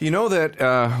You know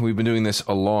that we've been doing this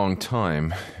a long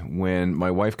time. When my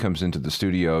wife comes into the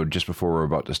studio just before we're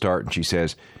about to start and she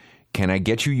says, "Can I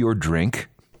get you your drink?"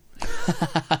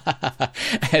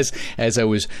 As I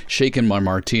was shaking my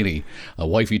martini, a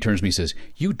wifey turns to me and says,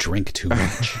 "You drink too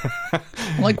much."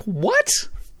 I'm like, what?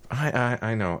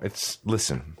 I know.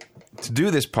 Listen, to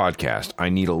do this podcast, I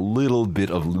need a little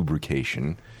bit of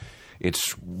lubrication.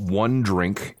 It's one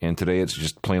drink, and today it's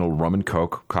just plain old rum and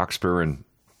Coke, Cockspur and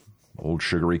old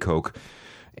sugary Coke,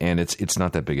 and it's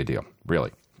not that big a deal, really.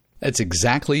 That's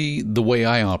exactly the way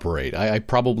I operate. I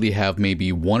probably have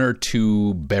maybe one or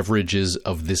two beverages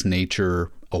of this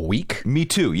nature a week. Me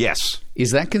too, yes.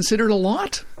 Is that considered a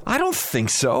lot? I don't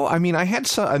think so. I mean, I had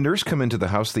a nurse come into the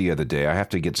house the other day. I have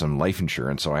to get some life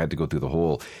insurance, so I had to go through the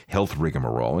whole health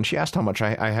rigmarole, and she asked how much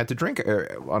I had to drink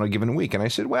on a given week, and I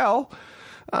said, well,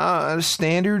 a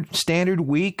standard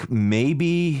week,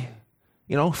 maybe...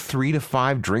 3 to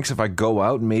 5 drinks if I go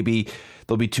out, and maybe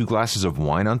there'll be 2 glasses of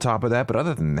wine on top of that. But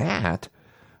other than that,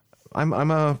 I'm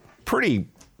a pretty,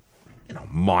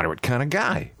 moderate kind of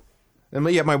guy. And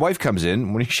yet my wife comes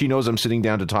in when she knows I'm sitting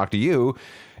down to talk to you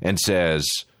and says,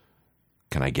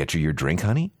 "Can I get you your drink,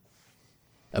 honey?"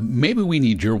 Maybe we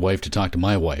need your wife to talk to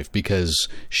my wife because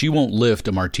she won't lift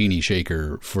a martini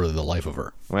shaker for the life of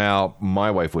her. Well, my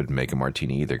wife wouldn't make a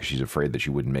martini either because she's afraid that she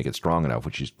wouldn't make it strong enough,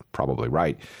 which she's probably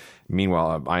right.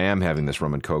 Meanwhile, I am having this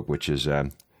rum and Coke, which is a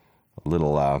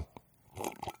little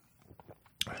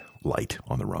light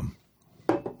on the rum.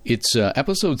 It's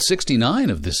episode 69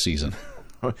 of this season.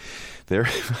 There,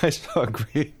 I saw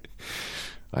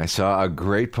a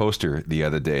great poster the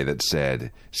other day that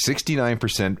said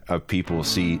 69% of people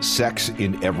see sex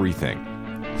in everything.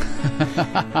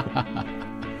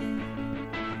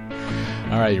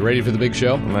 All right, you ready for the big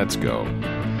show? Let's go.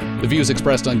 The views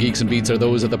expressed on Geeks and Beats are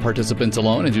those of the participants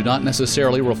alone and do not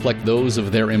necessarily reflect those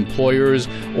of their employers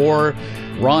or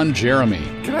Ron Jeremy.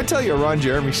 Can I tell you a Ron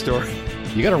Jeremy story?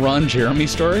 You got a Ron Jeremy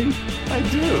story? I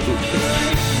do.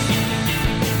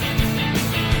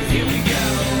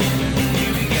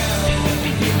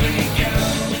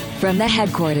 From the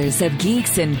headquarters of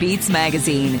Geeks and Beats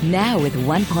magazine, now with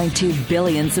 1.2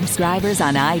 billion subscribers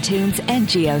on iTunes and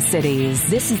GeoCities,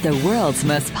 this is the world's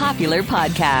most popular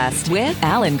podcast with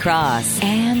Alan Cross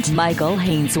and Michael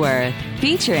Hainsworth,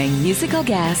 featuring musical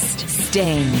guest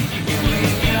Sting.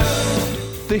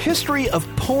 The history of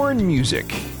porn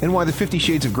music and why the 50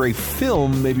 Shades of Grey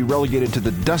film may be relegated to the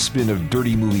dustbin of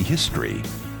dirty movie history.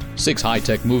 6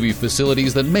 high-tech movie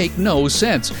facilities that make no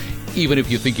sense, even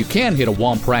if you think you can hit a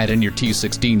womprat in your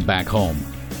T16 back home.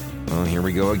 Well, here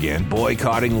we go again.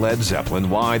 Boycotting Led Zeppelin.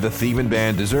 Why the thieving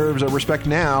band deserves our respect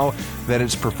now that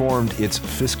it's performed its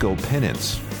fiscal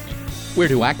penance. Where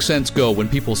do accents go when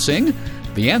people sing?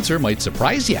 The answer might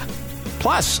surprise you.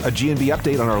 Plus, a G&B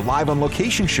update on our live on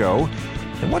location show.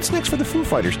 And what's next for the Foo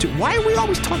Fighters, too? Why are we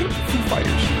always talking about the Foo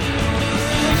Fighters?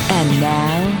 And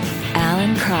now,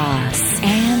 Alan Cross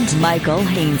and Michael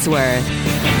Hainsworth.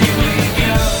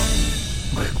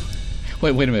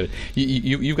 Wait a minute.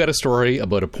 You've got a story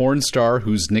about a porn star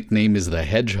whose nickname is the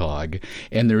Hedgehog,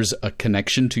 and there's a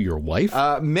connection to your wife?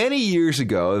 Many years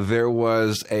ago, there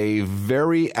was a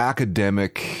very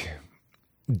academic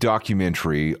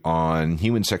documentary on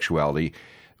human sexuality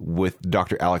with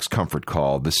Dr. Alex Comfort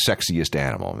called The Sexiest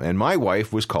Animal, and my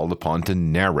wife was called upon to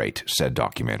narrate said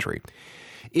documentary.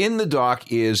 In the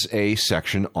doc is a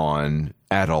section on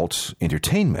adult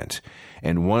entertainment,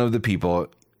 and one of the people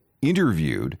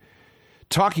interviewed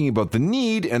talking about the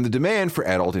need and the demand for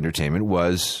adult entertainment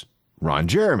was Ron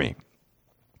Jeremy.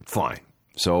 Fine.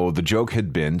 So the joke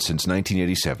had been since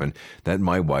 1987 that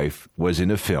my wife was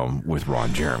in a film with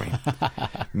Ron Jeremy.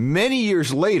 Many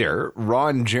years later,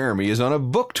 Ron Jeremy is on a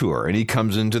book tour and he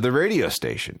comes into the radio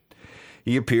station.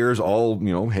 He appears all,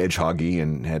 hedgehoggy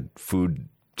and had food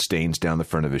stains down the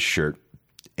front of his shirt,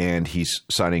 and he's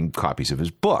signing copies of his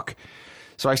book.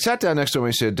 So I sat down next to him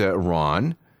and I said,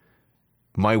 Ron,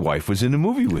 my wife was in a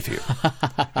movie with you.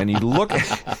 And he looked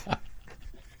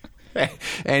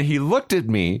at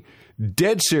me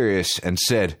dead serious and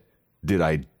said, "Did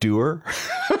I do her?"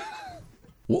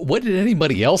 What did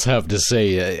anybody else have to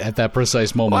say at that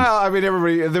precise moment? Well, I mean,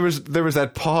 everybody, there was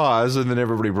that pause, and then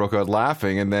everybody broke out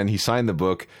laughing, and then he signed the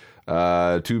book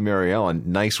to Mary Ellen.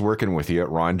 "Nice working with you at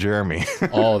Ron Jeremy."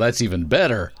 Oh, that's even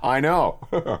better. I know.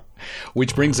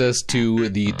 Which brings us to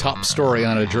the top story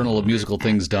on a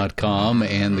journalofmusicalthings.com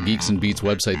and the Geeks and Beats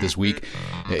website this week.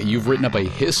 You've written up a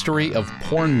history of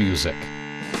porn music.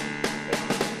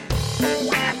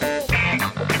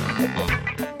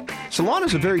 Salon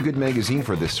is a very good magazine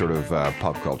for this sort of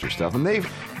pop culture stuff, and they've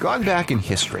gone back in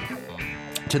history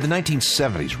to the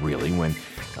 1970s, really, when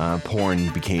porn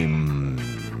became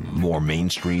more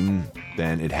mainstream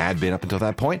than it had been up until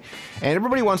that point. And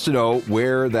everybody wants to know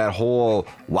where that whole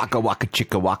waka waka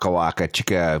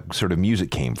chicka sort of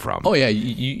music came from. Oh, yeah.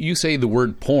 You say the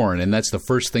word porn, and that's the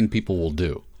first thing people will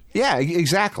do. Yeah,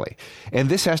 exactly. And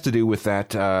this has to do with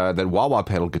that wah wah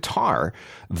pedal guitar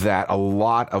that a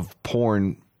lot of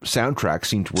porn soundtracks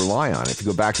seem to rely on. If you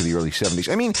go back to the early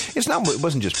 70s, I mean, it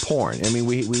wasn't just porn. I mean,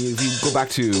 if you go back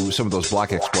to some of those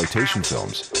black exploitation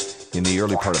films in the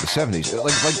early part of the 70s,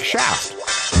 like Shaft.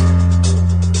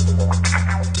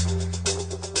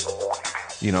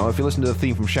 You know, if you listen to the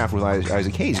theme from Shaft with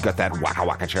Isaac Hayes, he's got that waka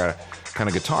waka kind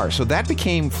of guitar. So that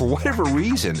became, for whatever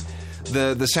reason,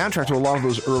 the soundtrack to a lot of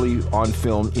those early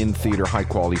on-film, in-theater,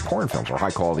 high-quality porn films, or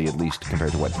high-quality at least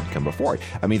compared to what had come before.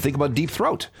 I mean, think about Deep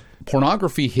Throat.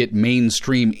 Pornography hit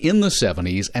mainstream in the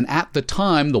 70s, and at the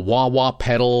time, the wah-wah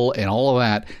pedal and all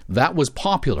of that was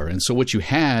popular. And so what you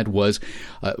had was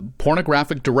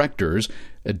pornographic directors,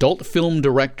 adult film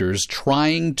directors,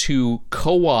 trying to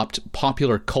co-opt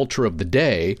popular culture of the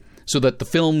day so that the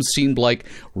films seemed like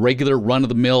regular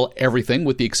run-of-the-mill everything,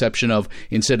 with the exception of,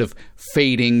 instead of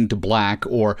fading to black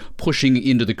or pushing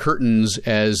into the curtains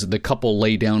as the couple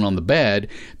lay down on the bed,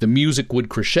 the music would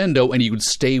crescendo and you would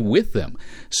stay with them.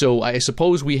 So I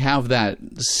suppose we have that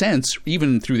sense,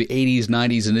 even through the 80s,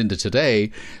 90s, and into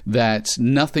today, that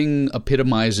nothing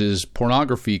epitomizes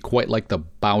pornography quite like the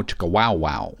Bow Chicka Wow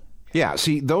Wow. Yeah,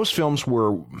 see, those films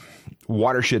were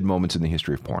watershed moments in the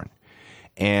history of porn.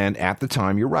 And at the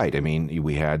time, you're right. I mean,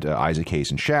 we had Isaac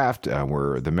Hayes and Shaft,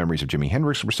 where the memories of Jimi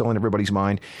Hendrix were still in everybody's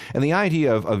mind. And the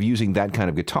idea of using that kind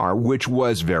of guitar, which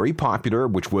was very popular,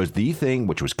 which was the thing,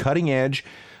 which was cutting edge,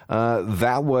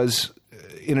 that was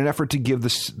in an effort to give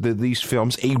these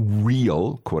films a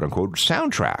real, quote-unquote,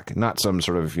 soundtrack, not some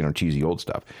sort of, cheesy old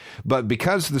stuff. But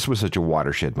because this was such a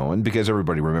watershed moment, because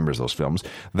everybody remembers those films,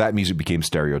 that music became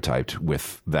stereotyped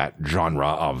with that genre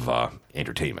of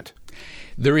entertainment.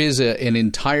 There is an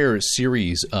entire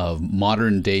series of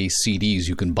modern-day CDs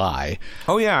you can buy.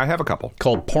 Oh, yeah, I have a couple.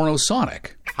 Called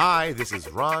Pornosonic. Hi, this is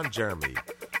Ron Jeremy.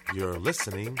 You're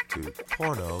listening to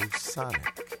Pornosonic.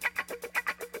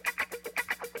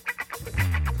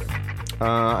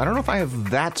 I don't know if I have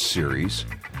that series,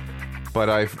 but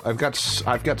I've got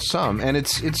some, and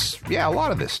it's a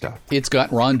lot of this stuff. It's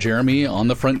got Ron Jeremy on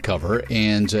the front cover,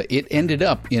 and it ended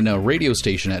up in a radio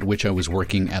station at which I was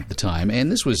working at the time,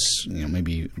 and this was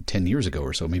maybe 10 years ago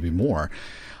or so, maybe more.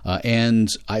 And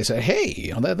I said,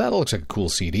 hey, that looks like a cool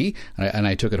CD. And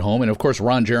I took it home. And, of course,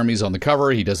 Ron Jeremy's on the cover.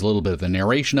 He does a little bit of the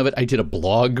narration of it. I did a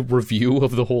blog review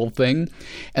of the whole thing.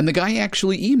 And the guy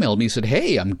actually emailed me and said,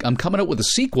 hey, I'm coming out with a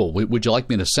sequel. Would you like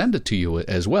me to send it to you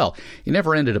as well? He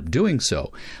never ended up doing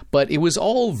so. But it was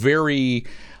all very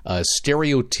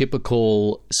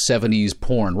stereotypical 70s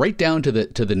porn, right down to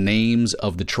the names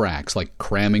of the tracks, like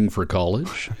Cramming for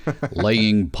College,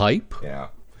 Laying Pipe. Yeah.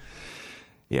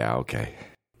 Yeah, okay.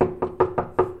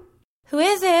 Who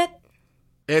is it?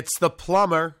 It's the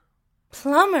plumber.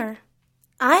 Plumber?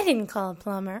 I didn't call a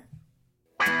plumber.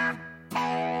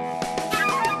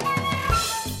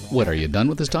 What, are you done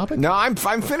with this topic? No, I'm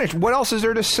finished. What else is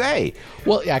there to say?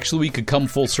 Well, actually, we could come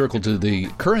full circle to the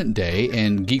current day,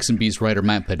 and Geeks and Beats writer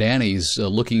Matt Padani's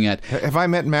looking at... Have I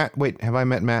met Matt? Wait, have I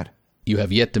met Matt? You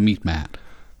have yet to meet Matt.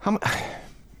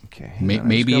 Okay.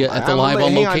 Maybe at the Live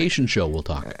on Location show we'll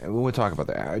talk. We'll talk about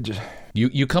that.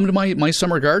 You come to my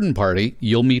summer garden party,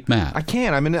 you'll meet Matt. I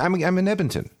can't. I'm in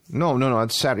Edmonton. No.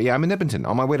 It's Saturday. Yeah, I'm in Edmonton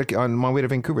on my way to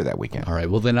Vancouver that weekend. All right.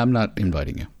 Well, then I'm not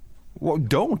inviting you. Well,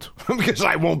 don't, because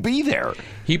I won't be there.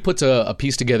 He puts a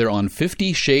piece together on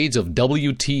 50 Shades of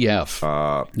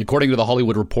WTF. According to The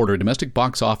Hollywood Reporter, domestic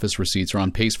box office receipts are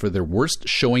on pace for their worst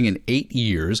showing in 8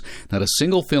 years. Not a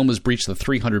single film has breached the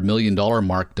 $300 million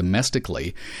mark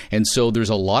domestically. And so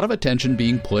there's a lot of attention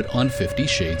being put on 50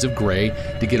 Shades of Grey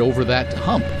to get over that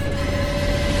hump.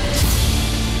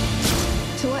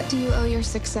 To what do you owe your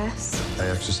success? I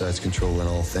exercise control in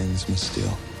all things, Miss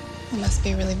Steele. It must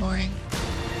be really boring.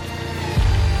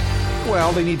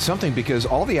 Well, they need something because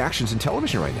all the action's in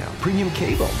television right now. Premium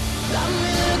cable.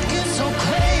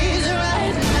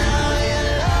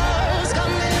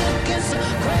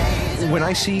 When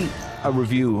I see a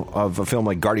review of a film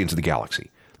like Guardians of the Galaxy,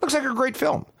 looks like a great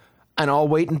film. And I'll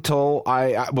wait until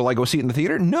will I go see it in the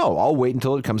theater? No, I'll wait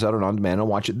until it comes out on demand and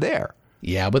watch it there.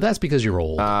 Yeah, but that's because you're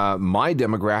old. My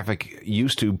demographic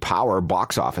used to power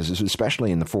box offices,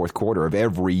 especially in the fourth quarter of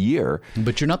every year.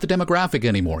 But you're not the demographic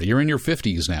anymore. You're in your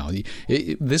 50s now.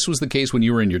 This was the case when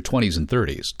you were in your 20s and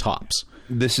 30s, tops.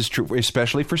 This is true,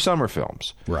 especially for summer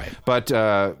films. Right. But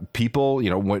people,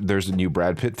 there's a new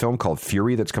Brad Pitt film called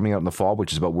Fury that's coming out in the fall,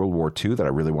 which is about World War II that I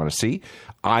really want to see.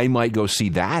 I might go see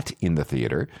that in the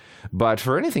theater. But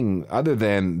for anything other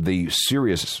than the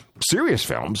serious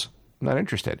films, I'm not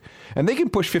interested. And they can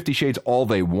push 50 Shades all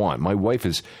they want. My wife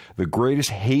is the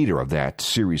greatest hater of that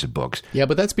series of books. Yeah,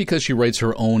 but that's because she writes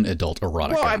her own adult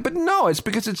erotica. Well, but no, it's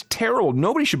because it's terrible.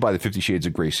 Nobody should buy the 50 Shades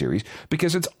of Grey series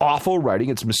because it's awful writing.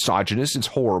 It's misogynist. It's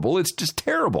horrible. It's just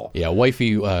terrible. Yeah,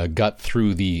 wifey got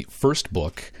through the first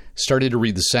book, started to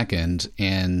read the second,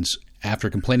 and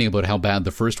after complaining about how bad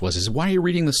the first was, I said, "Why are you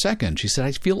reading the second?" She said,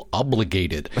 "I feel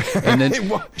obligated." And then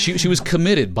she was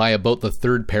committed by about the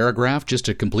third paragraph just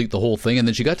to complete the whole thing. And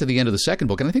then she got to the end of the second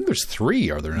book, and I think there's 3,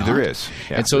 are there not? There is.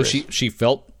 Yeah, and so she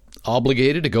felt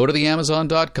obligated to go to the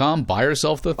Amazon.com, buy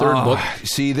herself the third book.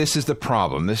 See, this is the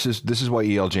problem. This is why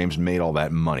E.L. James made all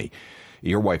that money.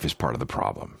 Your wife is part of the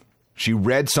problem. She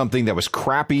read something that was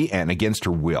crappy and against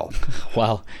her will.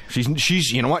 Well,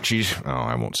 she's you know what?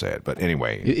 I won't say it, but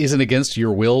anyway. Isn't against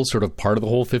your will sort of part of the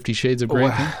whole 50 Shades of Grey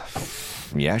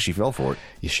thing? Yeah, she fell for it.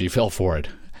 She fell for it.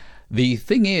 The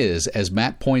thing is, as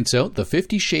Matt points out, the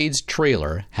 50 Shades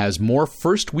trailer has more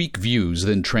first-week views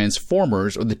than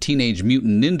Transformers or the Teenage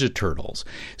Mutant Ninja Turtles.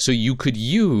 So you could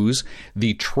use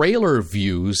the trailer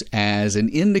views as an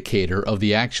indicator of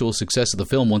the actual success of the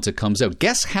film once it comes out.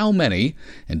 Guess how many?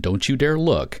 And don't you dare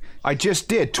look. I just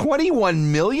did.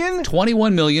 21 million?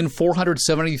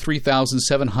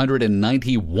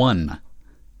 21,473,791.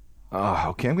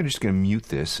 Okay, I'm just going to mute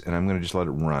this, and I'm going to just let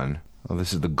it run. Oh,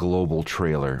 this is the global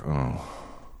trailer. Oh,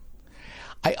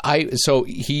 So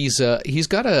he's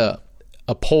got a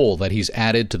poll that he's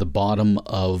added to the bottom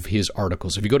of his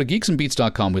articles. If you go to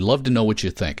geeksandbeats.com, we'd love to know what you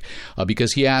think,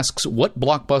 because he asks, what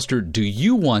blockbuster do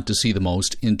you want to see the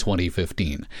most in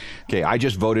 2015? Okay, I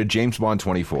just voted James Bond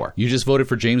 24. You just voted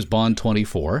for James Bond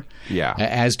 24. Yeah.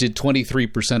 As did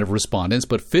 23% of respondents,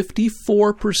 but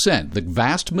 54%, the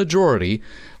vast majority,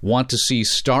 want to see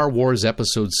Star Wars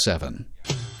Episode 7.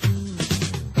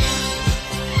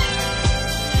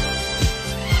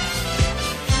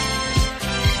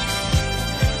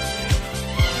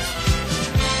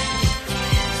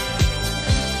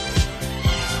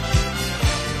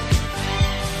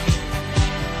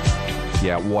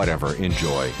 Yeah, whatever.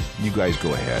 Enjoy. You guys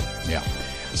go ahead. Yeah.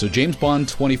 So James Bond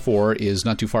 24 is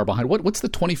not too far behind. What's the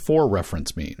 24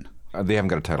 reference mean? They haven't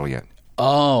got a title yet.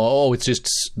 Oh, it's just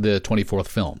the 24th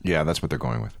film. Yeah, that's what they're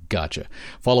going with. Gotcha.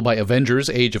 Followed by Avengers: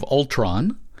 Age of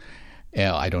Ultron.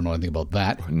 I don't know anything about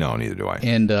that. No, neither do I.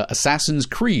 And Assassin's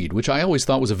Creed, which I always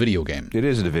thought was a video game. It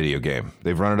isn't a video game.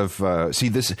 They've run out of... see,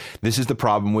 this is the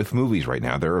problem with movies right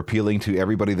now. They're appealing to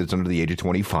everybody that's under the age of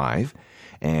 25.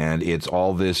 And it's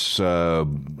all this,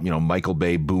 Michael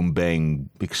Bay boom bang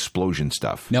explosion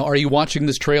stuff. Now, are you watching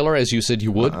this trailer as you said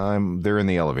you would? They're in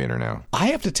the elevator now. I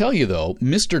have to tell you, though,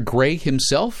 Mr. Grey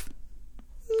himself,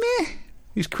 meh.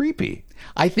 He's creepy.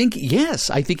 I think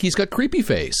he's got creepy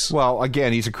face. Well,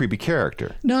 again, he's a creepy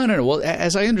character. No. Well,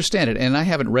 as I understand it, and I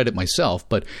haven't read it myself,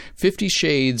 but 50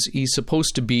 Shades, he's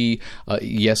supposed to be,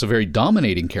 yes, a very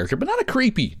dominating character, but not a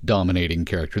creepy dominating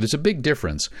character. There's a big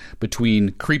difference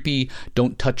between creepy,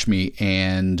 don't touch me,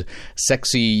 and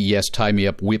sexy, yes, tie me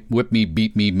up, whip me,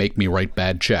 beat me, make me write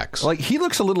bad checks. Like, he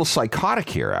looks a little psychotic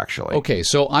here, actually. Okay,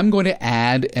 so I'm going to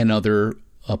add another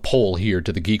poll here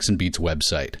to the Geeks and Beats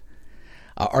website.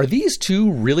 Are these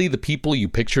two really the people you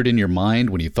pictured in your mind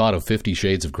when you thought of 50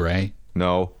 Shades of Grey?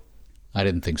 No. I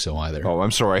didn't think so either. Oh, I'm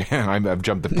sorry. I've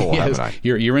jumped the poll, yes, haven't I?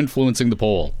 You're influencing the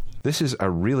poll. This is a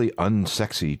really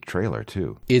unsexy trailer,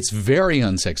 too. It's very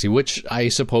unsexy, which I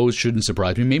suppose shouldn't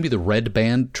surprise me. Maybe the Red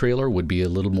Band trailer would be a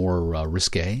little more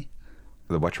risque.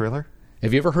 The what trailer?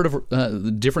 Have you ever heard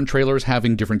of different trailers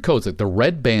having different codes? Like the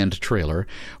Red Band trailer,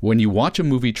 when you watch a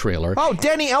movie trailer... Oh,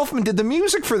 Danny Elfman did the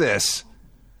music for this!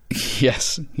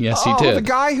 Yes, he did. Oh, the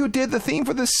guy who did the theme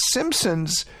for The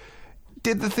Simpsons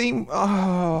did the theme.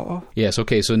 Oh. Yes,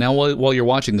 okay, so now while you're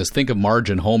watching this, think of Marge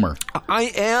and Homer.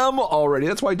 I am already.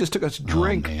 That's why I just took a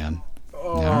drink. Oh, man.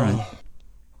 All right.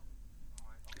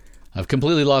 I've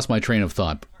completely lost my train of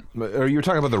thought. Are you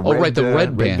talking about the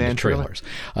Red Band trailers.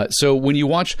 So when you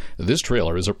watch, this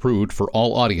trailer is approved for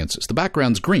all audiences. The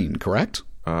background's green, correct?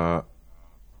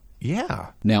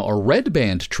 Yeah. Now, a Red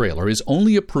Band trailer is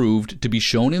only approved to be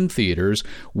shown in theaters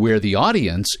where the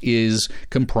audience is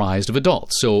comprised of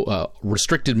adults. So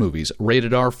restricted movies,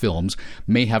 rated R films,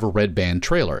 may have a Red Band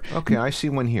trailer. Okay, I see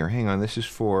one here. Hang on. This is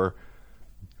for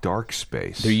dark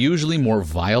space. They're usually more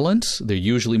violent. They're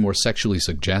usually more sexually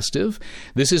suggestive.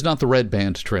 This is not the Red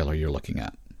Band trailer you're looking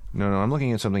at. No, I'm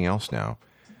looking at something else now.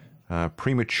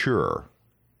 Premature.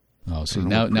 Oh, see,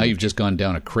 now you've just gone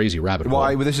down a crazy rabbit hole.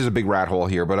 Well, this is a big rat hole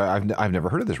here, but I've never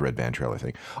heard of this Red Band trailer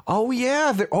thing. Oh,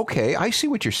 yeah. Okay, I see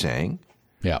what you're saying.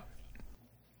 Yeah.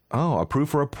 Oh,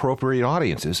 approved for appropriate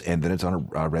audiences, and then it's on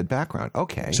a red background.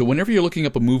 Okay. So whenever you're looking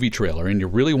up a movie trailer and you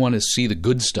really want to see the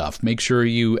good stuff, make sure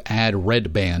you add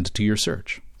Red Band to your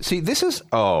search. See, this is...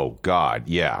 Oh, God,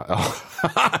 yeah.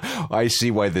 Oh, I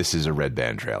see why this is a Red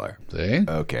Band trailer. See?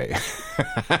 Okay.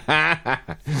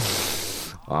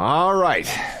 All right.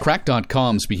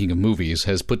 Crack.com, speaking of movies,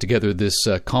 has put together this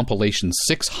compilation,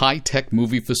 6 high-tech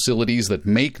movie facilities that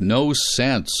make no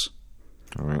sense.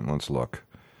 All right, let's look.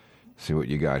 See what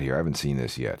you got here. I haven't seen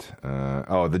this yet.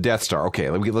 The Death Star. Okay,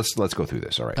 let's go through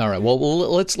this. All right. All right. Well,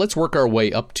 let's work our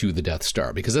way up to the Death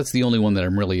Star because that's the only one that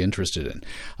I'm really interested in.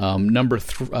 Number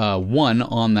 1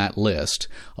 on that list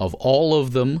of all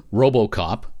of them,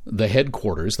 RoboCop, the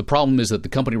headquarters. The problem is that the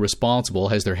company responsible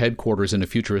has their headquarters in a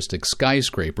futuristic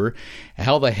skyscraper.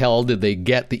 How the hell did they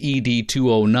get the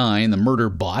ED-209, the murder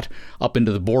bot, up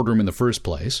into the boardroom in the first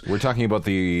place? We're talking about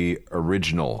the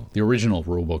original. The original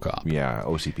RoboCop. Yeah,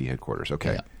 OCP headquarters.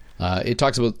 Okay. Yeah. It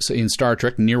talks about, in Star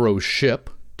Trek, Nero's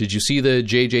ship. Did you see the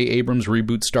J.J. Abrams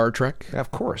reboot Star Trek?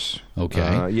 Of course.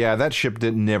 Okay. Yeah, that ship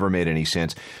never made any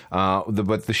sense.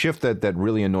 But the ship that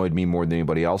really annoyed me more than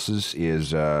anybody else's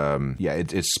is,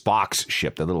 it's Spock's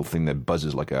ship, that little thing that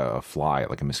buzzes like a fly,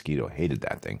 like a mosquito. Hated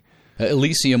that thing.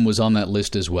 Elysium was on that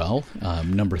list as well,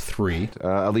 number 3.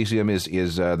 Elysium is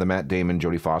the Matt Damon,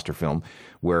 Jodie Foster film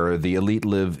where the elite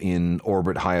live in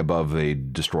orbit high above a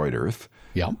destroyed Earth.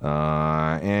 Yeah.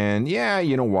 And yeah,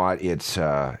 you know what? It's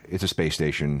a space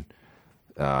station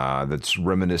that's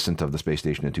reminiscent of the space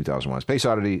station in 2001 Space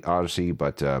Odyssey,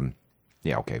 but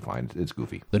yeah, okay, fine. It's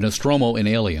goofy. The Nostromo in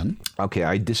Alien. Okay,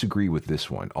 I disagree with this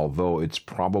one, although it's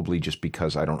probably just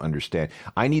because I don't understand.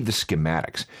 I need the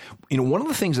schematics. You know, one of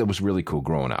the things that was really cool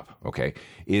growing up, okay,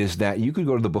 is that you could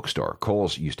go to the bookstore.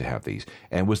 Kohl's used to have these,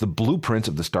 and was the blueprints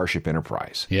of the Starship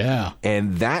Enterprise. Yeah.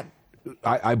 And that...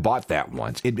 I bought that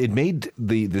once. It made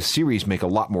the series make a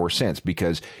lot more sense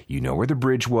because you know where the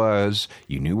bridge was,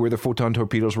 you knew where the photon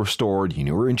torpedoes were stored, you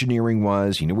knew where engineering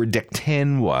was, you knew where Deck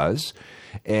 10 was,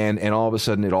 and all of a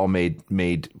sudden it all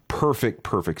made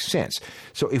perfect sense.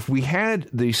 So if we had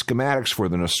the schematics for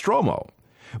the Nostromo,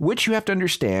 which you have to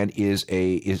understand is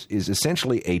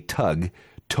essentially a tug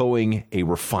towing a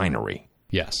refinery.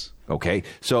 Yes. Okay,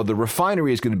 so the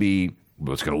refinery is going to be,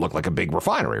 well, it's going to look like a big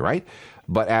refinery, right?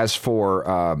 But as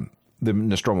for the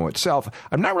Nostromo itself,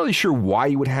 I'm not really sure why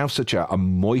you would have such a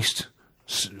moist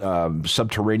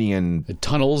subterranean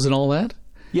tunnels and all that.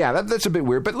 Yeah, that's a bit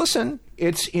weird. But listen,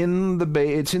 it's in the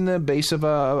base of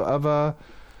a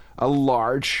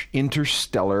large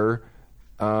interstellar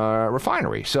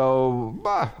refinery. So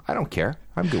I don't care.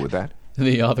 I'm good with that.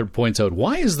 The author points out,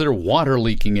 why is there water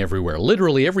leaking everywhere?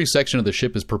 Literally every section of the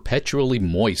ship is perpetually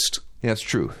moist. Yeah, that's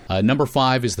true. Number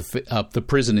 5 is the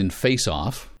prison in Face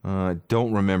Off. I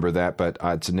don't remember that, but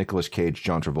it's a Nicolas Cage,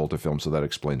 John Travolta film, so that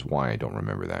explains why I don't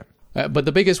remember that. But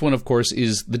the biggest one, of course,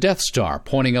 is the Death Star,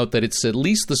 pointing out that it's at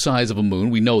least the size of a moon.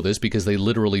 We know this because they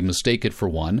literally mistake it for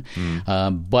one.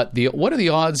 But what are the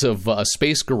odds of a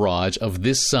space garage of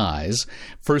this size,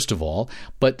 first of all?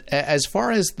 But as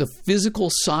far as the physical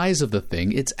size of the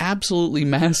thing, it's absolutely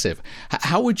massive.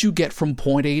 How would you get from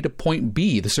point A to point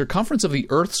B? The circumference of the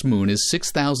Earth's moon is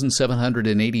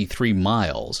 6,783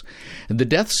 miles. And the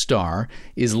Death Star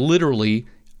is literally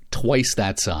twice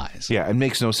that size. Yeah, it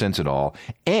makes no sense at all.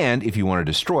 And if you want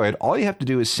to destroy it, all you have to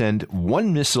do is send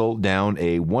one missile down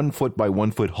a 1 foot by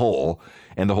 1 foot hole,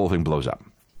 and the whole thing blows up.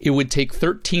 It would take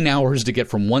 13 hours to get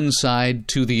from one side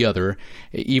to the other,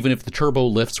 even if the turbo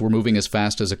lifts were moving as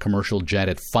fast as a commercial jet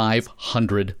at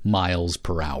 500 miles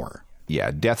per hour.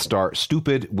 Yeah, Death Star,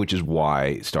 stupid, which is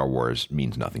why Star Wars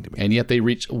means nothing to me. And yet they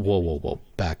reach... Whoa,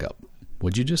 back up.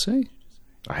 What'd you just say?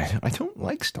 I don't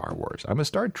like Star Wars. I'm a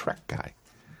Star Trek guy.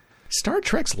 Star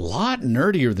Trek's a lot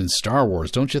nerdier than Star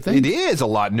Wars, don't you think? It is a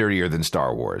lot nerdier than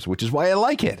Star Wars, which is why I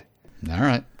like it. All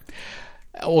right.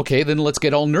 Okay, then let's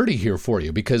get all nerdy here for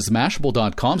you, because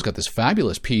Mashable.com's got this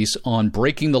fabulous piece on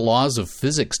breaking the laws of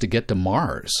physics to get to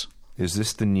Mars. Is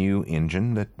this the new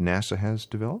engine that NASA has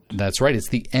developed? That's right. It's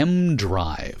the M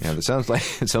Drive. Yeah, it sounds like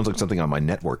something on my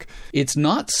network. It's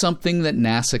not something that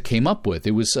NASA came up with.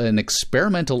 It was an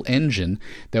experimental engine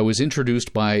that was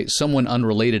introduced by someone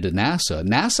unrelated to NASA.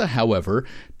 NASA, however,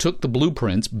 took the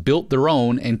blueprints, built their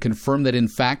own, and confirmed that, in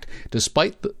fact,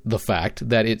 despite the fact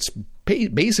that it's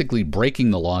basically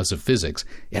breaking the laws of physics,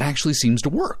 it actually seems to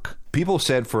work. People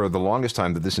said for the longest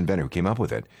time that this inventor who came up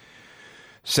with it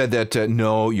said that,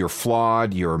 no, you're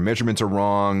flawed, your measurements are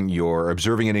wrong, you're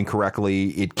observing it incorrectly,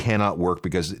 it cannot work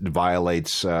because it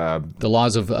violates... the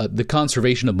laws of the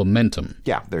conservation of momentum.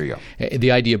 Yeah, there you go. The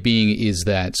idea being is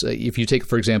that if you take,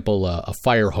 for example, a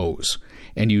fire hose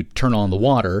and you turn on the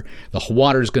water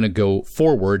is going to go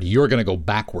forward, you're going to go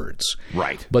backwards.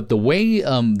 Right. But the way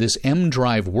this M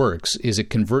drive works is it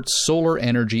converts solar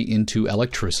energy into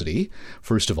electricity,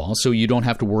 first of all, so you don't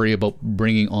have to worry about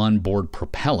bringing onboard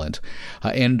propellant.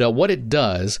 And what it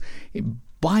does,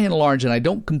 by and large, and I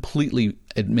don't completely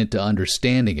admit to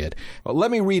understanding it. Well,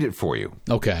 let me read it for you.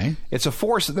 Okay. It's a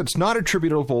force that's not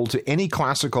attributable to any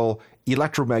classical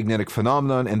electromagnetic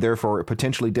phenomenon and therefore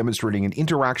potentially demonstrating an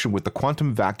interaction with the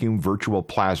quantum vacuum virtual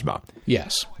plasma.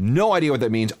 Yes. No idea what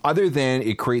that means other than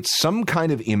it creates some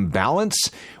kind of imbalance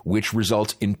which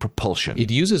results in propulsion.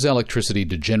 It uses electricity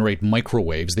to generate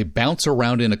microwaves. They bounce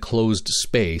around in a closed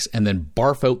space and then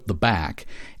barf out the back,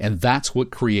 and that's what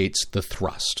creates the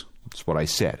thrust. That's what I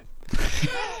said.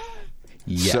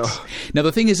 Yes. So, now,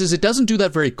 the thing is it doesn't do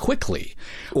that very quickly.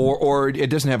 Or it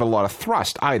doesn't have a lot of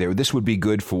thrust either. This would be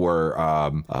good for,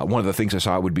 one of the things I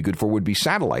saw it would be good for would be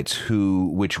satellites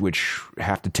which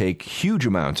have to take huge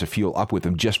amounts of fuel up with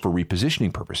them just for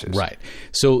repositioning purposes. Right.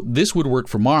 So this would work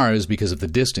for Mars because of the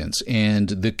distance and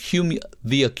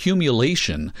the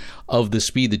accumulation of the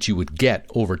speed that you would get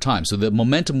over time. So the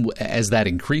momentum, as that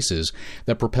increases,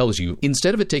 that propels you.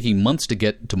 Instead of it taking months to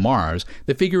get to Mars,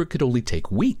 they figure it could only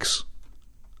take weeks.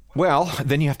 Well,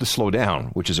 then you have to slow down,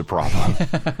 which is a problem.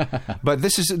 But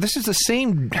this is the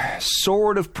same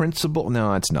sort of principle.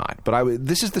 No, it's not. But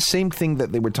this is the same thing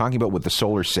that they were talking about with the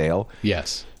solar sail.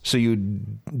 Yes. So you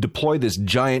deploy this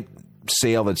giant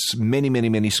sail that's many, many,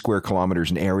 many square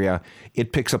kilometers in area.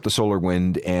 It picks up the solar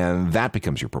wind, and that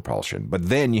becomes your propulsion. But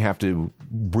then you have to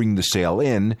bring the sail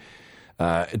in,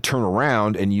 turn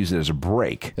around and use it as a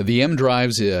brake. The M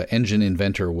Drive's engine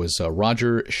inventor was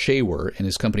Roger Shawer, and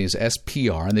his company is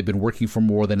SPR, and they've been working for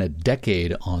more than a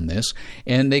decade on this.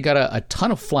 And they got a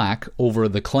ton of flack over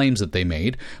the claims that they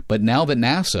made. But now that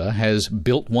NASA has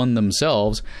built one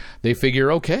themselves, they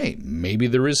figure, okay, maybe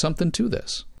there is something to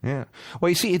this. Yeah. Well,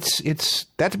 you see,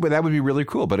 that would be really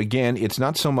cool. But again, it's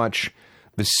not so much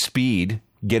the speed,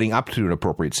 getting up to an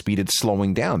appropriate speed, it's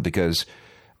slowing down because...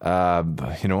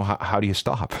 how do you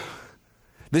stop?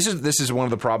 This is one of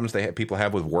the problems people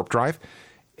have with warp drive,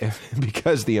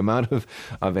 because the amount of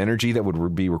energy that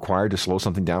would be required to slow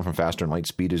something down from faster than light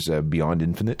speed is beyond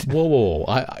infinite. Whoa.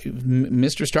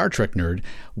 Mr. Star Trek nerd,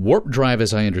 warp drive,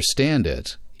 as I understand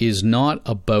it, is not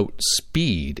about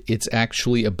speed. It's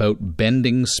actually about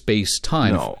bending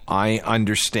space-time. No, I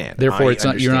understand. Therefore,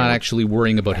 you're not actually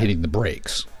worrying about hitting the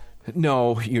brakes.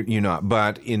 No, you're not.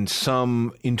 But in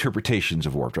some interpretations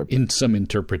of warp drive. In some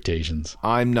interpretations.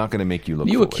 I'm not going to make you look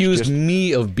You foolish. accused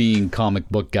me of being comic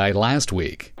book guy last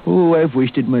week. Oh, I've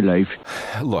wasted my life.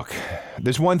 Look,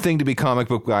 there's one thing to be comic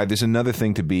book guy. There's another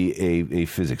thing to be a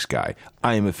physics guy.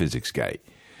 I am a physics guy.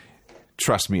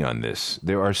 Trust me on this.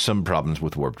 There are some problems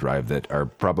with warp drive that are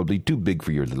probably too big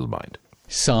for your little mind.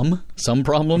 Some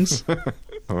problems?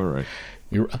 All right.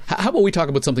 How about we talk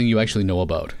about something you actually know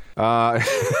about?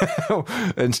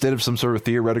 Instead of some sort of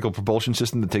theoretical propulsion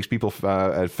system that takes people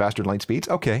at faster than light speeds?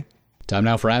 Okay. Time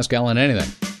now for Ask Alan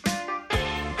Anything.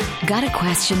 Got a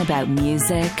question about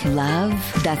music, love,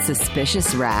 that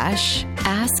suspicious rash?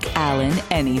 Ask Alan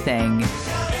anything.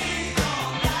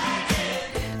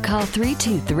 Call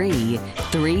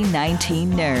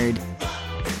 323-319-NERD.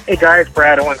 Hey guys,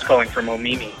 Brad Owens calling from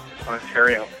Omemee,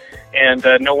 Ontario. And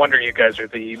no wonder you guys are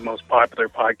the most popular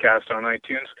podcast on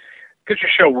iTunes, because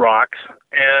your show rocks.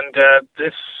 And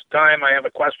this time I have a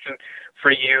question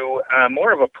for you,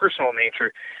 more of a personal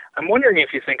nature. I'm wondering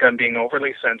if you think I'm being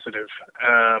overly sensitive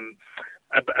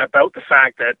about the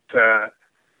fact that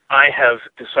I have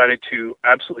decided to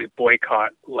absolutely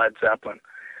boycott Led Zeppelin.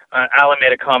 Alan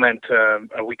made a comment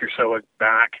a week or so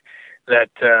back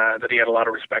that he had a lot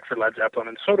of respect for Led Zeppelin,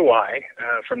 and so do I,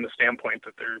 from the standpoint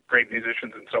that they're great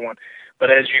musicians and so on.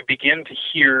 But as you begin to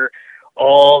hear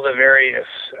all the various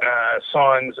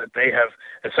songs that they have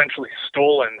essentially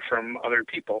stolen from other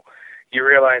people, you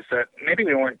realize that maybe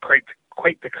they weren't quite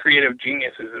the creative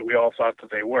geniuses that we all thought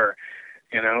that they were.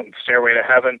 You know, Stairway to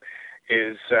Heaven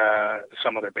is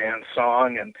some other band's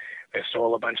song, and they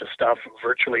stole a bunch of stuff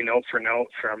virtually note for note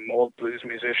from old blues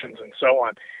musicians and so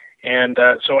on. And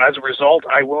so as a result,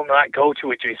 I will not go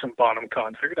to a Jason Bonham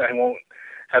concert. I won't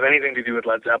have anything to do with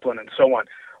Led Zeppelin and so on.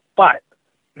 But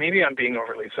maybe I'm being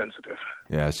overly sensitive.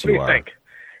 Yes, what do you think?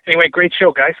 Anyway, great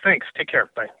show, guys. Thanks. Take care.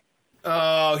 Bye.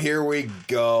 Oh, here we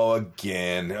go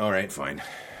again. All right, fine.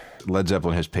 Led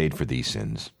Zeppelin has paid for these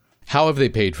sins. How have they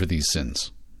paid for these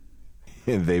sins?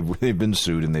 They've been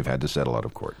sued and they've had to settle out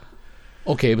of court.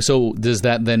 Okay, so does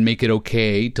that then make it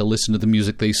okay to listen to the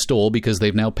music they stole because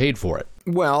they've now paid for it?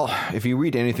 Well, if you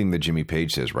read anything that Jimmy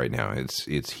Page says right now,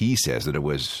 he says that it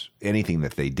was anything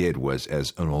that they did was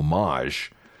as an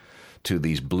homage to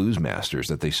these blues masters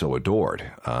that they so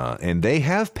adored. And they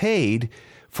have paid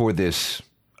for this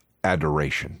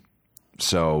adoration.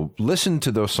 So listen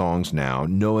to those songs now,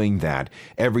 knowing that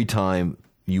every time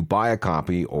you buy a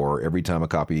copy or every time a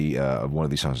copy of one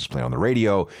of these songs is played on the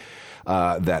radio,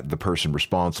 that the person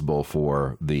responsible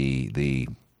for the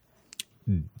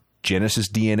Genesis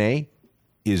DNA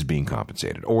is being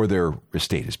compensated, or their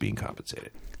estate is being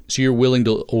compensated. So you're willing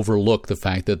to overlook the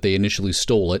fact that they initially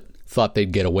stole it, thought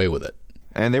they'd get away with it.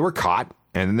 And they were caught,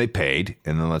 and then they paid,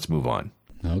 and then let's move on.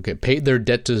 Okay, paid their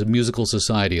debt to musical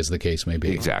society, as the case may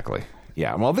be. Exactly.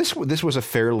 Yeah. Well, this was a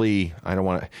fairly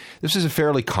this is a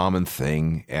fairly common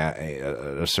thing at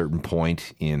a certain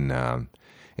point in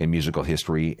musical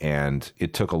history, and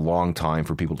it took a long time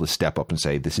for people to step up and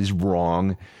say, this is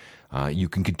wrong. You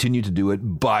can continue to do it,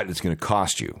 but it's going to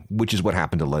cost you, which is what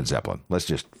happened to Led Zeppelin. Let's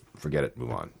just forget it,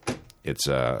 move on. It's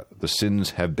the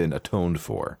sins have been atoned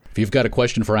for. If you've got a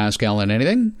question for Ask Alan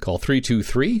Anything, call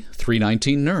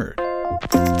 323-319-NERD.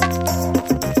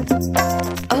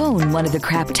 Own one of the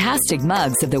craptastic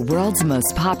mugs of the world's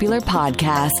most popular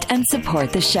podcast and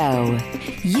support the show.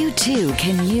 You too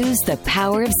can use the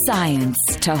power of science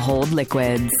to hold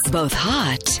liquids, both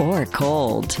hot or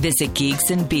cold. Visit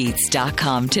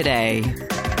geeksandbeats.com today.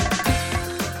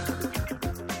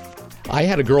 I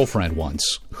had a girlfriend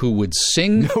once who would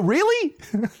sing. No, really?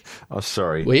 Oh,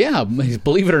 sorry. Well, yeah,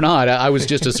 believe it or not, I was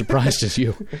just as surprised as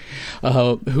you.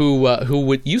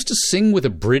 Who used to sing with a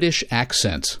British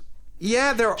accent.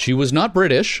 Yeah, she was not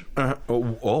British.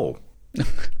 Oh.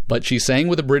 But she sang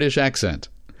with a British accent.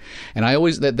 And I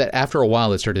always, that after a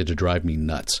while, it started to drive me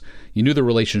nuts. You knew the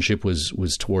relationship was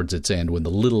towards its end when the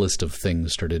littlest of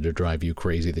things started to drive you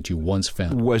crazy that you once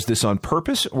found. Was this on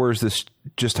purpose, or is this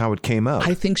just how it came out?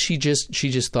 I think she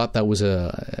just thought that was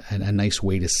a nice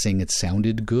way to sing. It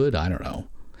sounded good. I don't know.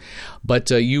 But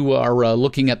you are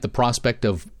looking at the prospect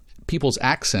of people's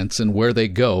accents and where they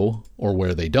go or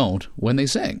where they don't when they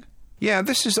sing. Yeah,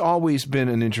 this has always been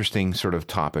an interesting sort of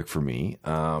topic for me.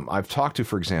 I've talked to,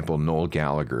 for example, Noel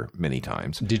Gallagher many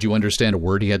times. Did you understand a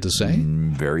word he had to say?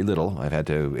 Very little. I've had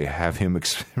to have him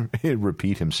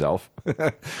repeat himself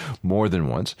more than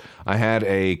once. I had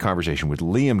a conversation with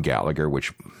Liam Gallagher,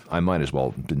 which I might as well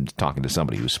have been talking to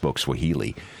somebody who spoke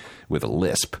Swahili with a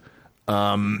lisp.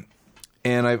 And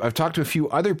I've talked to a few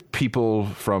other people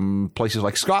from places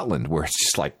like Scotland, where it's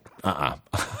just like,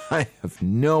 I have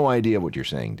no idea what you're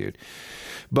saying, dude.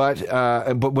 But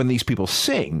when these people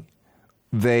sing,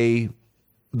 the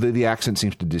accent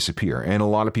seems to disappear, and a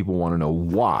lot of people want to know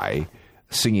why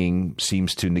singing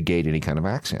seems to negate any kind of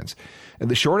accents. And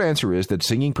the short answer is that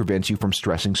singing prevents you from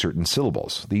stressing certain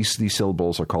syllables. These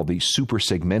syllables are called the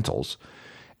suprasegmentals.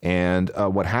 And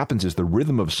what happens is the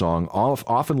rhythm of song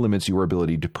often limits your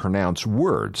ability to pronounce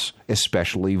words,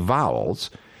 especially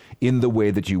vowels, in the way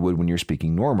that you would when you're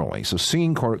speaking normally. So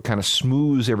singing kind of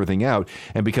smooths everything out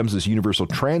and becomes this universal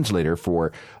translator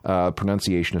for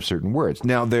pronunciation of certain words.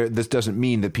 Now, this doesn't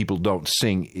mean that people don't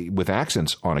sing with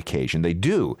accents on occasion. They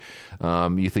do.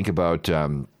 You think about...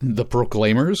 the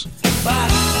Proclaimers? But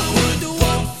I would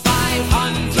walk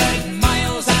 500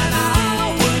 miles and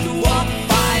I would walk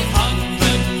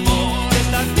 500 more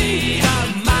if there be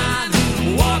a man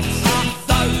who walks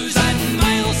 1,000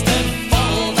 miles to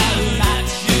fall down at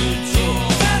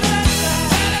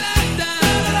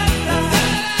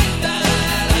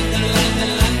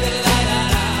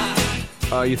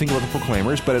you think about the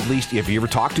Proclaimers, but at least, have you ever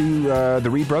talked to the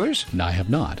Reed brothers? No, I have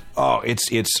not. Oh,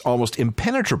 it's almost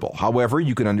impenetrable. However,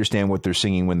 you can understand what they're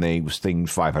singing when they sing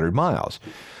 500 miles.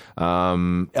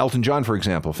 Elton John, for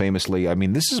example, famously, I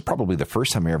mean, this is probably the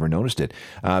first time I ever noticed it.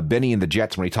 Benny and the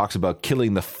Jets, when he talks about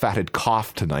killing the fatted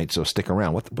calf tonight, so stick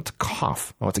around. What's a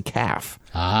cough? Oh, it's a calf.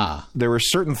 Ah. There were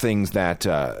certain things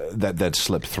that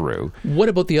slipped through. What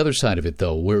about the other side of it,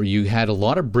 though, where you had a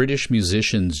lot of British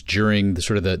musicians during the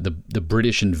sort of the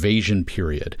British invasion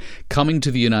period coming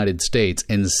to the United States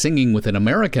and singing with an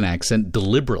American accent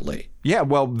deliberately? Yeah,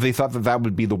 well, they thought that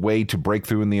would be the way to break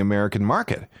through in the American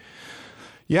market.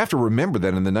 You have to remember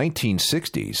that in the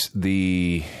 1960s,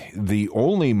 the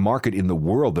only market in the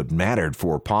world that mattered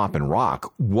for pop and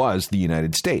rock was the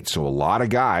United States. So a lot of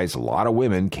guys, a lot of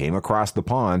women came across the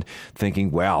pond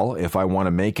thinking, well, if I want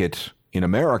to make it in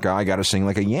America, I got to sing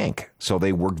like a Yank. So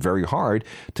they worked very hard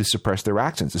to suppress their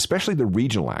accents, especially the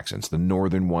regional accents, the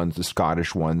northern ones, the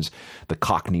Scottish ones, the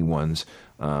Cockney ones,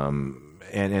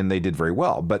 and they did very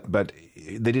well. But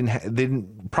they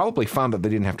didn't probably found that they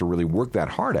didn't have to really work that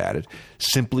hard at it,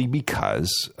 simply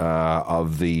because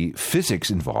of the physics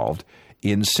involved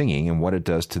in singing and what it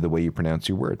does to the way you pronounce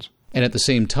your words. And at the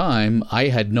same time, I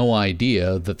had no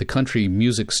idea that the country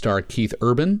music star Keith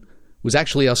Urban was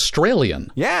actually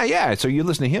Australian. Yeah. So you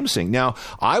listen to him sing. Now,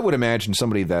 I would imagine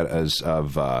somebody that is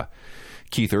of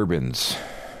Keith Urban's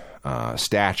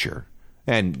stature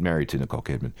and married to Nicole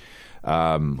Kidman,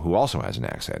 who also has an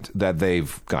accent, that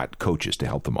they've got coaches to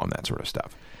help them on that sort of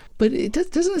stuff. But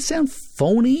doesn't it sound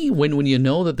phony when you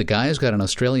know that the guy's got an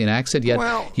Australian accent, yet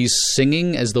he's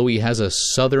singing as though he has a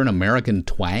Southern American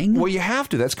twang? Well, you have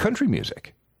to. That's country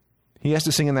music. He has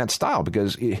to sing in that style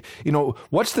because,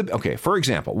 for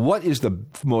example, what is the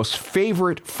most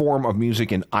favorite form of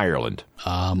music in Ireland?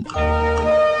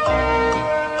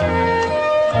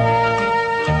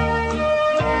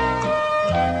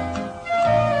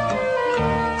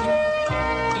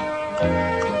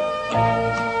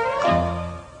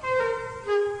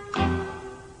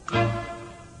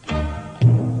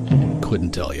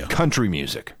 Couldn't tell you. Country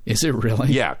music. Is it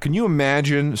really? Yeah. Can you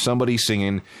imagine somebody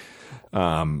singing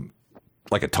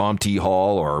like a Tom T.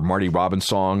 Hall or Marty Robbins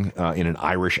song in an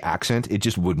Irish accent? It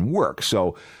just wouldn't work.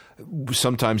 So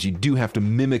sometimes you do have to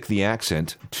mimic the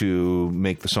accent to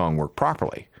make the song work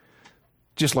properly.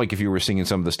 Just like if you were singing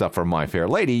some of the stuff from My Fair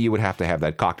Lady, you would have to have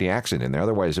that Cockney accent in there.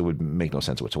 Otherwise, it would make no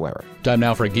sense whatsoever. Time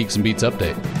now for a Geeks and Beats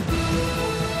update.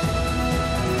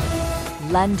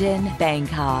 London,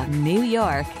 Bangkok, New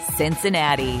York,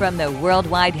 Cincinnati. From the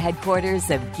worldwide headquarters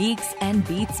of Geeks and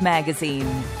Beats magazine,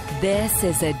 this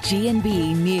is a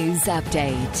G&B News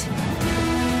Update.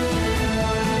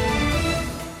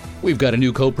 We've got a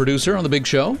new co-producer on the big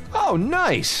show. Oh,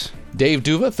 nice. Dave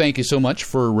Duva, thank you so much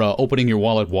for opening your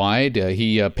wallet wide.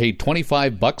 He paid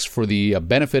 $25 for the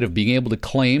benefit of being able to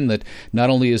claim that not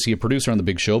only is he a producer on the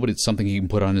big show, but it's something he can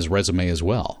put on his resume as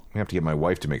well. I have to get my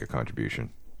wife to make a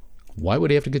contribution. Why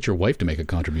would he have to get your wife to make a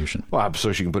contribution? Well,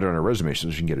 so she can put it on her resume so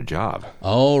she can get a job.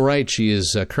 Oh, right. She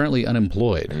is currently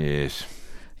unemployed. Yes.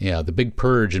 Yeah, the big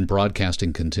purge in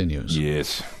broadcasting continues.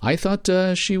 Yes. I thought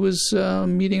she was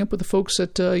meeting up with the folks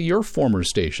at your former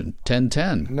station,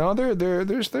 1010. No,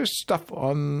 there's stuff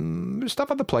on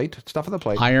the plate. Stuff on the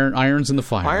plate. Irons in the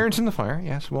fire. Irons in the fire.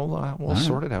 Yes, we'll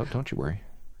sort it out. Don't you worry.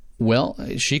 Well,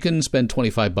 she can spend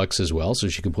 $25 as well, so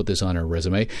she can put this on her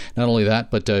resume. Not only that,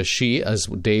 but she, as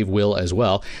Dave will as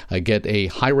well, get a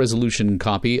high-resolution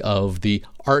copy of the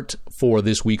art for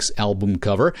this week's album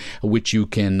cover, which you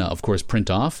can, of course,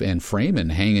 print off and frame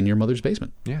and hang in your mother's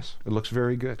basement. Yes, it looks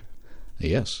very good.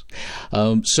 Yes.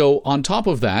 So on top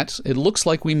of that, it looks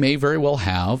like we may very well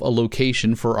have a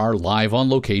location for our live on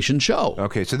location show.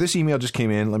 Okay, so this email just came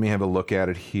in. Let me have a look at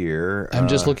it here. I'm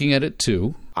just looking at it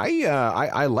too.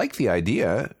 I like the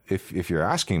idea, if you're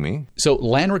asking me. So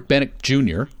Lanrick Bennett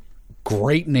Jr.,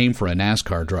 great name for a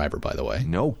NASCAR driver, by the way.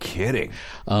 No kidding.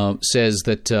 Says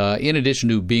that in addition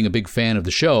to being a big fan of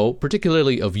the show,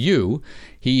 particularly of you,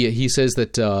 he says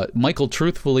that, Michael,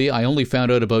 truthfully, I only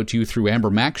found out about you through Amber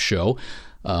Mack's show.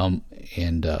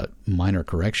 And minor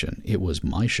correction, it was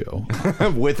my show.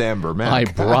 With Amber Mack.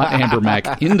 I brought Amber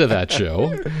Mack into that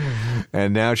show.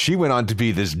 And now she went on to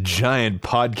be this giant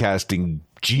podcasting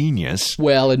genius.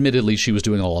 Well, admittedly, she was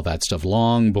doing all of that stuff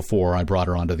long before I brought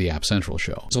her onto the App Central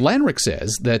show. So Lanrick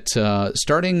says that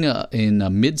starting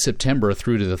in mid-September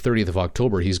through to the 30th of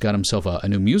October, he's got himself a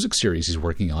new music series he's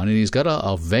working on, and he's got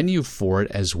a venue for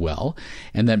it as well,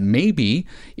 and that maybe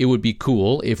it would be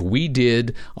cool if we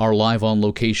did our live on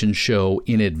location show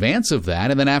in advance of that,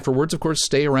 and then afterwards, of course,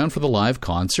 stay around for the live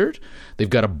concert. They've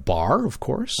got a bar, of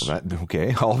course.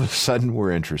 Okay, all of a sudden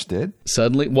we're interested.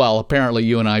 Suddenly, well, apparently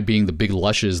you and I being the big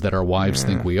lushes that our wives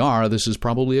think we are, this is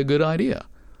probably a good idea.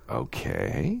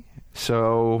 Okay.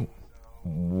 So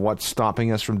what's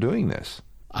stopping us from doing this?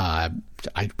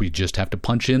 We just have to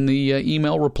punch in the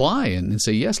email reply and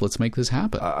say, yes, let's make this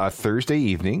happen. A Thursday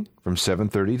evening from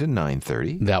 7:30 to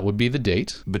 9:30. That would be the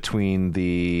date. Between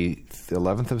the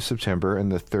 11th of September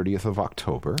and the 30th of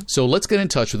October. So let's get in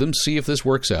touch with him, see if this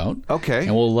works out. Okay.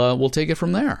 And we'll take it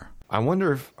from there. I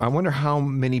wonder how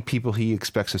many people he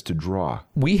expects us to draw.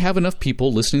 We have enough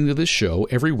people listening to this show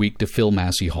every week to fill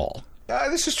Massey Hall.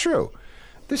 This is true.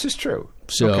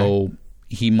 So okay.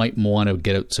 He might want to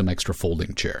get out some extra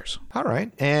folding chairs. All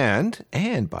right. And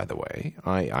by the way,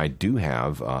 I do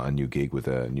have a new gig with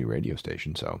a new radio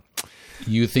station, so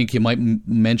You think you might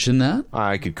mention that?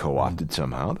 I could co-opt it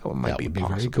somehow. That might be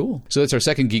possible. Very cool. So that's our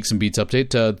second Geeks and Beats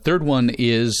update. Third one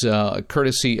is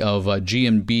courtesy of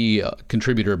G&B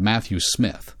contributor Matthew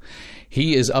Smith.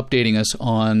 He is updating us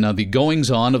on the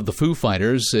goings-on of the Foo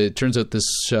Fighters. It turns out this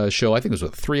show, I think it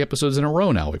was 3 episodes in a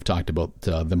row now, we've talked about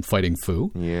them fighting Foo.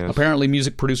 Yes. Apparently,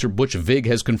 music producer Butch Vig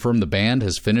has confirmed the band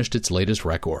has finished its latest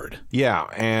record. Yeah,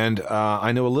 and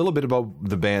I know a little bit about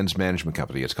the band's management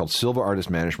company. It's called Silva Artist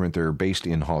Management. They're based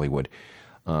in Hollywood.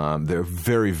 They're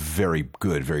very, very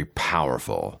good, very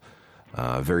powerful,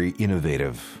 very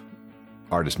innovative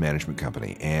artist management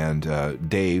company. And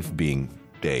Dave, being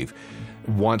Dave,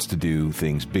 wants to do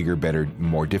things bigger, better,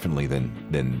 more differently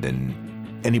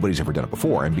than anybody's ever done it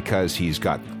before. And because he's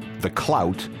got the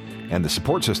clout and the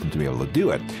support system to be able to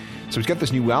do it, so he's got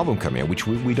this new album coming out, which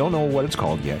we don't know what it's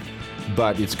called yet,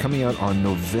 but it's coming out on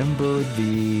November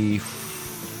the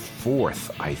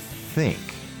 4th, I think.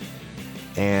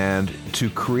 And to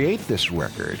create this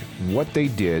record, what the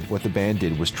band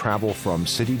did was travel from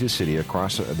city to city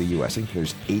across the U.S. I think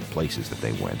there's 8 places that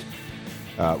they went,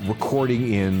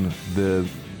 recording in the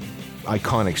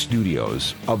iconic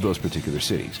studios of those particular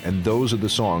cities. And those are the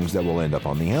songs that will end up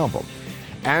on the album.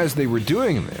 As they were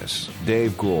doing this,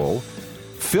 Dave Grohl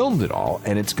filmed it all,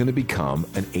 and it's going to become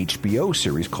an HBO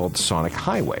series called Sonic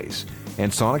Highways.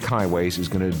 And Sonic Highways is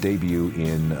going to debut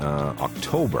in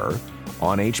October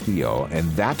on HBO, and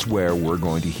that's where we're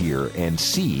going to hear and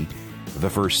see the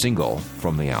first single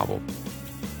from the album.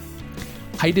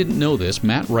 I didn't know this.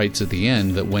 Matt writes at the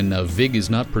end that when Vig is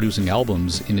not producing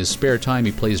albums, in his spare time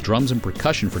he plays drums and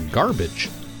percussion for Garbage.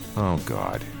 Oh,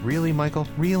 God. Really, Michael?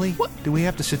 Really? What? Do we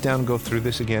have to sit down and go through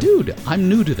this again? Dude, I'm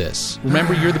new to this.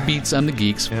 Remember, you're the Beats, I'm the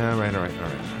Geeks. Yeah, all right.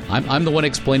 I'm the one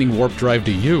explaining Warp Drive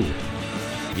to you.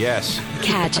 Yes.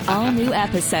 Catch all new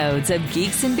episodes of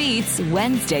Geeks and Beats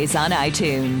Wednesdays on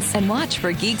iTunes. And watch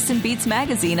for Geeks and Beats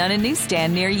magazine on a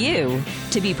newsstand near you.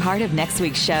 To be part of next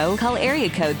week's show, call area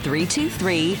code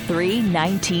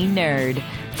 323-319-NERD.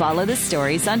 Follow the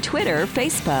stories on Twitter or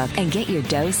Facebook. And get your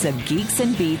dose of Geeks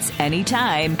and Beats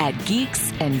anytime at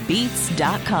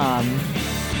geeksandbeats.com.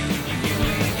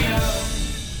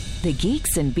 The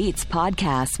Geeks and Beats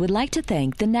podcast would like to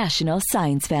thank the National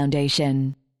Science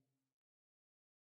Foundation.